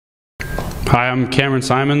Hi, I'm Cameron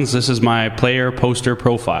Symons. This is my player poster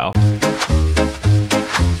profile.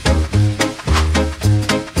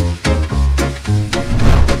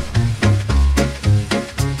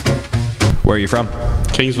 Where are you from?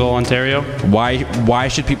 Kingsville, Ontario. Why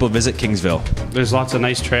should people visit Kingsville? There's lots of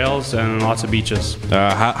nice trails and lots of beaches.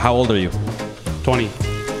 How old are you? 20.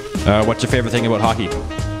 What's your favorite thing about hockey?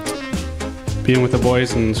 Being with the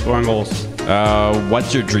boys and scoring goals.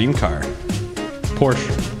 What's your dream car?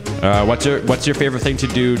 Porsche. What's your favorite thing to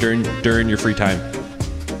do during your free time?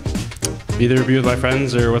 Either be with my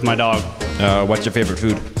friends or with my dog. What's your favorite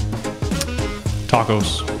food?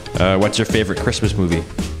 Tacos. What's your favorite Christmas movie?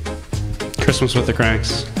 Christmas with the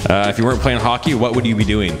Cranks. If you weren't playing hockey, what would you be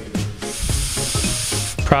doing?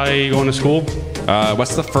 Probably going to school.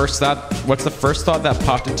 What's the first thought that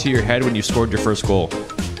popped into your head when you scored your first goal?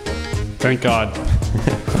 Thank God.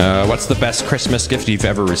 What's the best Christmas gift you've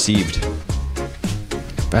ever received?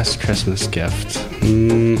 Best Christmas gift.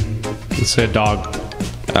 Let's say a dog.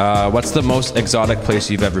 What's the most exotic place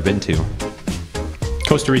you've ever been to?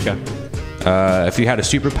 Costa Rica. If you had a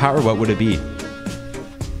superpower, what would it be?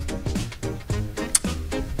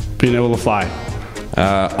 Being able to fly.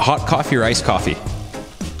 Hot coffee or iced coffee?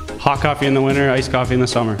 Hot coffee in the winter, iced coffee in the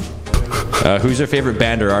summer. Who's your favorite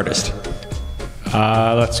band or artist?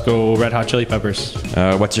 Let's go Red Hot Chili Peppers.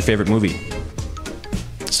 What's your favorite movie?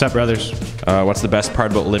 Step Brothers. What's the best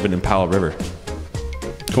part about living in Powell River?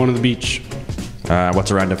 Going to the beach. What's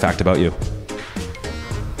a random fact about you?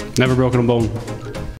 Never broken a bone.